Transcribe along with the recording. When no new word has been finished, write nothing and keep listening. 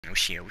We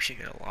should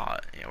get a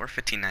lot. Yeah, we're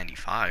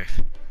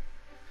 1595.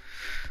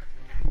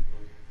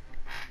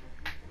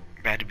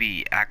 Had to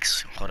be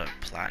X. Hold up,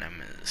 platinum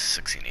is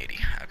 1680.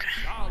 Okay.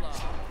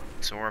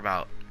 So we're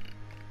about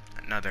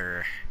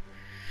another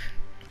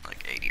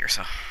like 80 or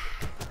so.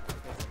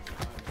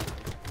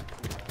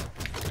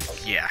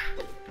 Yeah,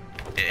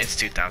 it's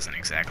 2000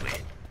 exactly.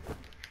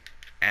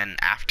 And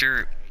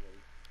after,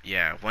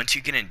 yeah, once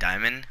you get in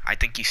diamond, I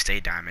think you stay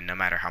diamond no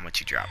matter how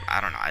much you drop.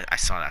 I don't know. I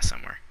saw that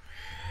somewhere.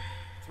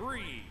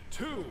 3,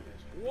 2,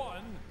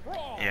 1,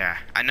 brawl. Yeah,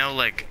 I know.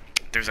 Like,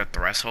 there's a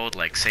threshold.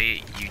 Like,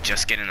 say you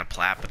just get in a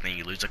plat, but then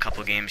you lose a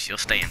couple games, you'll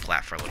stay in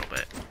plat for a little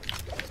bit.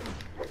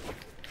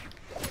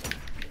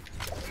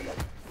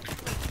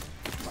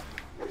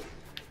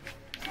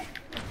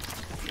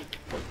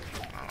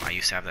 Oh, I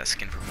used to have that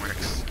skin for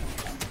Mordix.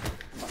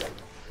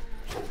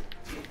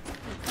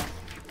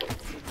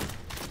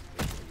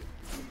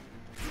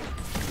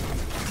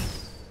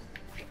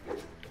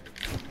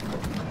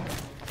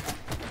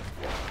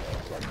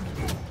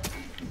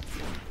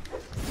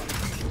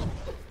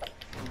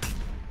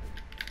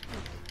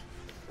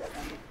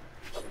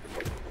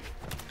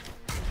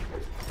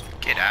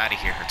 Get out of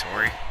here,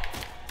 Hattori.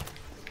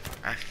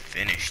 I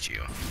finished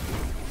you.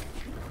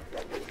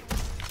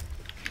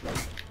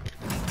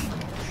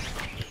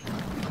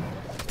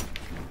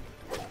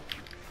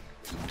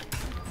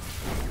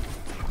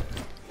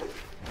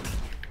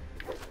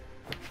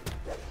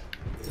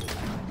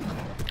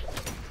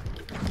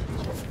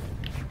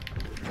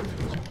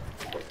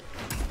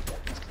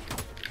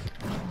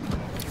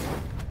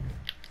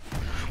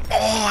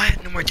 Oh, I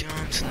had no more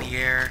jumps in the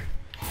air.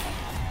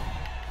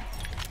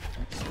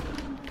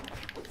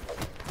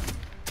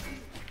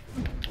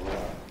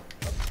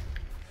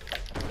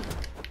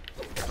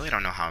 I really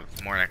don't know how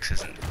Mordix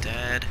isn't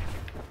dead.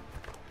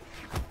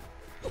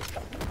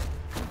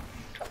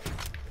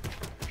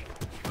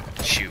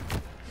 Shoot.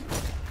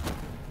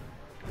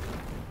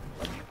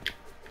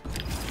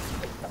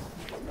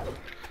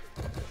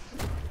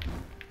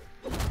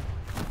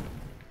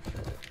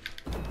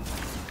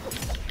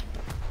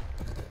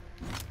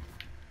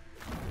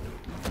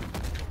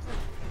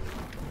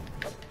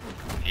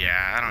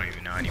 Yeah, I don't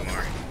even know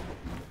anymore.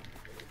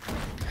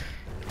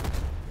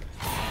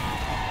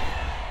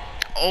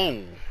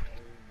 Oh!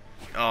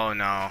 Oh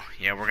no.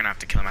 Yeah, we're gonna have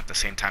to kill him at the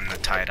same time to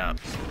tie it up.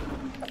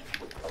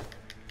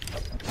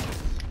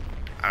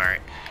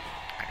 Alright.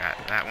 I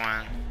got that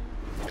one.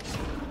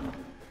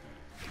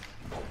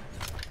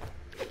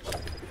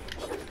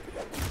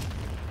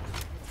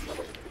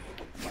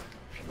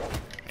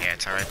 Yeah,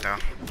 it's alright though.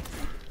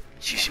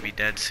 She should be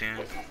dead soon.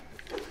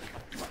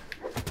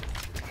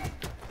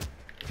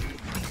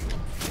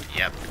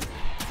 Yep.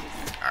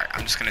 Alright,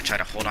 I'm just gonna try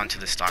to hold on to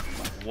the stock.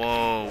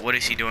 Whoa, what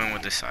is he doing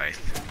with the scythe?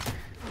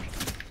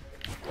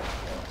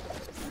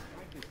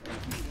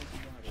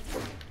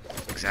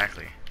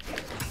 Exactly.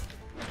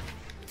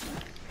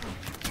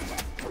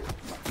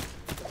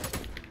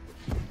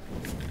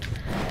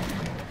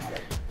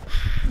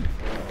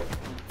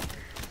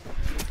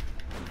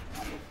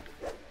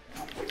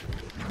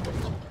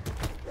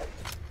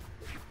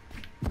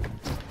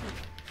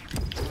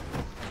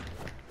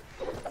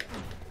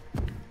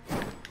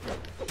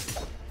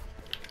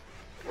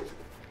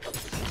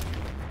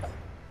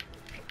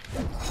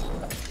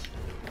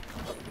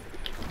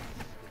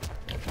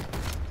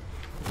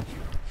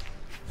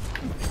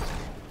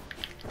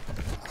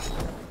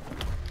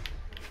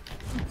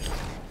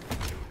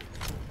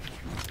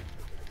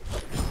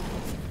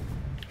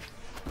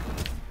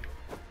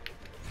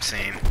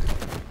 Same.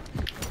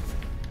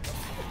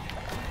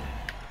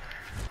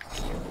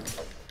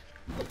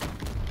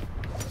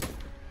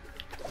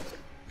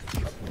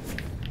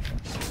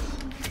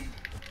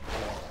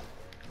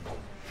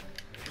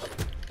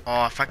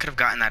 Oh, if I could have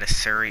gotten that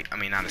Asuri, I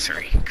mean not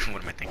Asuri,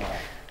 what am I thinking?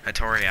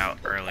 Hattori out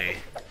early,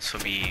 this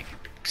would be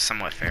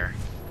somewhat fair.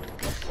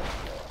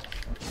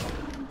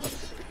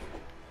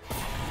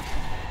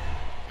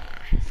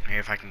 Maybe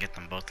if I can get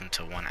them both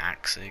into one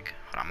Axig.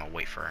 Hold on, I'm gonna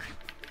wait for her.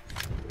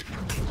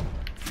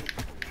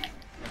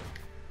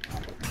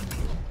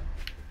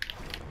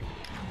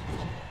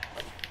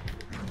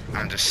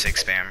 I'm just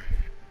 6 spam.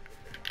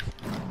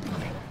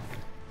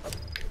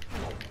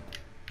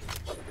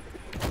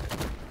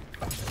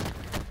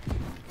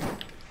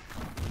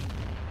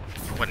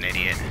 What an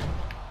idiot.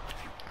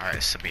 Alright,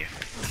 this will be a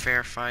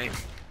fair fight.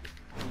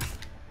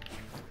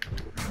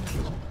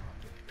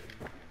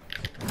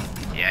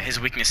 Yeah, his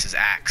weakness is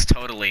axe,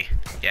 totally.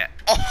 Yeah.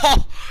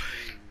 Oh!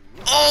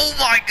 Oh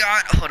my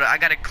god! Hold on, I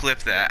gotta clip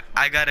that.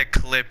 I gotta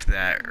clip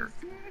that.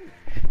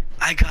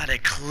 I gotta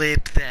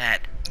clip that.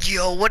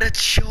 Yo, what a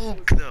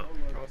choke, though.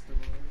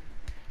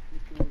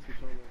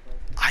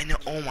 I know,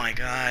 oh my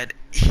god.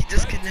 He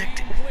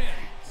disconnected.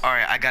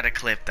 Alright, I gotta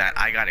clip that.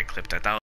 I gotta clip that. That